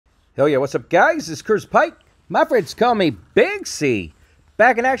Hell yeah, what's up guys? This is Curtis Pike. My friends call me Big C.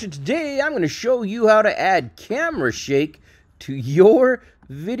 Back in action today, I'm going to show you how to add camera shake to your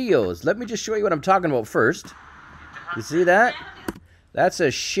videos. Let me just show you what I'm talking about first. You see that? That's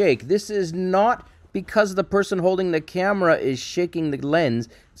a shake. This is not because the person holding the camera is shaking the lens.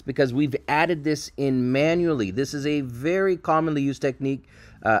 It's because we've added this in manually. This is a very commonly used technique,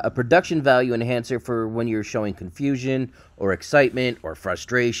 a production value enhancer for when you're showing confusion or excitement or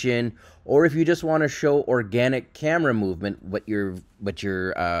frustration, or if you just want to show organic camera movement, but your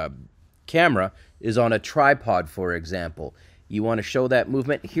camera is on a tripod, for example. You want to show that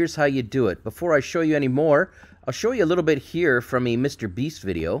movement. Here's how you do it. Before I show you any more, I'll show you a little bit here from a Mr. Beast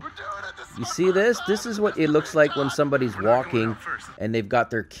video. You see this? This is what it looks like when somebody's walking and they've got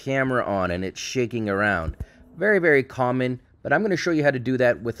their camera on and it's shaking around. Very, very common, but I'm going to show you how to do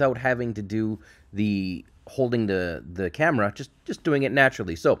that without having to do the holding the camera, just doing it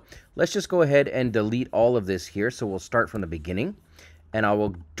naturally. So let's just go ahead and delete all of this here. So we'll start from the beginning, and I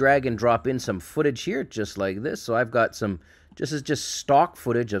will drag and drop in some footage here just like this. So I've got some, this is just stock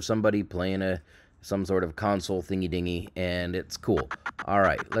footage of somebody playing some sort of console thingy-dingy, and it's cool. All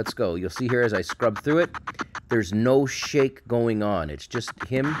right, let's go. You'll see here as I scrub through it, there's no shake going on. It's just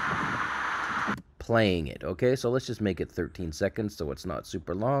him playing it, okay? So let's just make it 13 seconds so it's not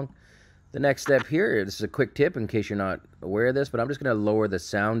super long. The next step here, this is a quick tip in case you're not aware of this, but I'm just going to lower the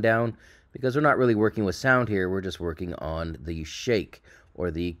sound down because we're not really working with sound here. We're just working on the shake or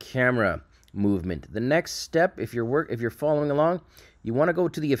the camera movement. The next step, if you're following along, you want to go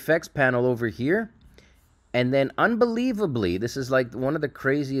to the effects panel over here, and then unbelievably, this is like one of the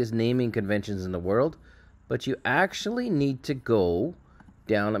craziest naming conventions in the world, but you actually need to go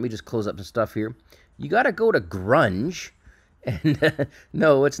down. Let me just close up the stuff here. You got to go to grunge, and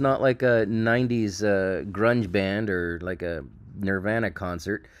no, it's not like a 90s grunge band or like a Nirvana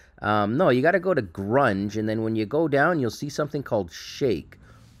concert. No, you got to go to grunge, and then when you go down, you'll see something called shake.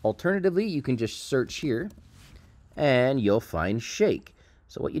 Alternatively, you can just search here, and you'll find shake.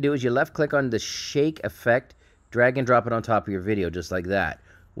 So what you do is you left click on the shake effect, drag and drop it on top of your video just like that.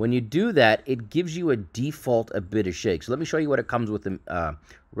 When you do that, it gives you a default a bit of shake. So let me show you what it comes with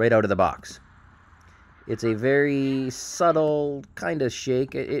right out of the box. It's a very subtle kind of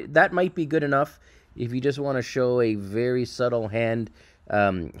shake. That might be good enough if you just want to show a very subtle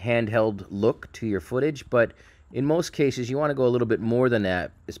handheld look to your footage, but in most cases, you want to go a little bit more than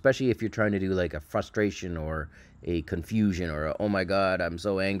that, especially if you're trying to do like a frustration or a confusion or a, oh my God, I'm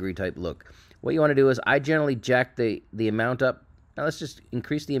so angry type look. What you want to do is I generally jack the amount up. Now let's just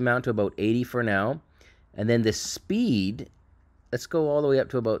increase the amount to about 80 for now. And then the speed, let's go all the way up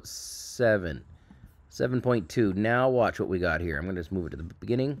to about 7.2. Now watch what we got here. I'm going to just move it to the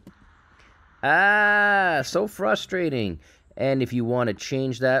beginning. Ah, so frustrating. And if you want to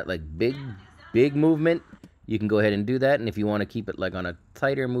change that, like big movement, you can go ahead and do that. And if you want to keep it like on a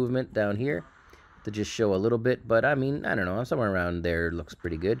tighter movement down here to just show a little bit, but I mean, I don't know, somewhere around there looks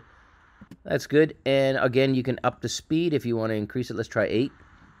pretty good. That's good. And again, you can up the speed if you want to increase it. Let's try 8.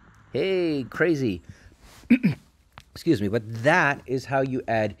 Hey, crazy. Excuse me, but that is how you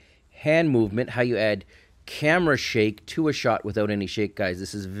add hand movement, how you add camera shake to a shot without any shake, guys.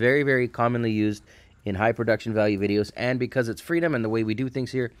 This is very, very commonly used in high production value videos, and because it's freedom and the way we do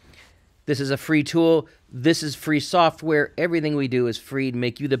things here, this is a free tool. This is free software. Everything we do is free to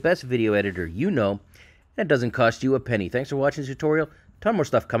make you the best video editor you know, and it doesn't cost you a penny. Thanks for watching this tutorial. Ton more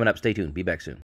stuff coming up. Stay tuned. Be back soon.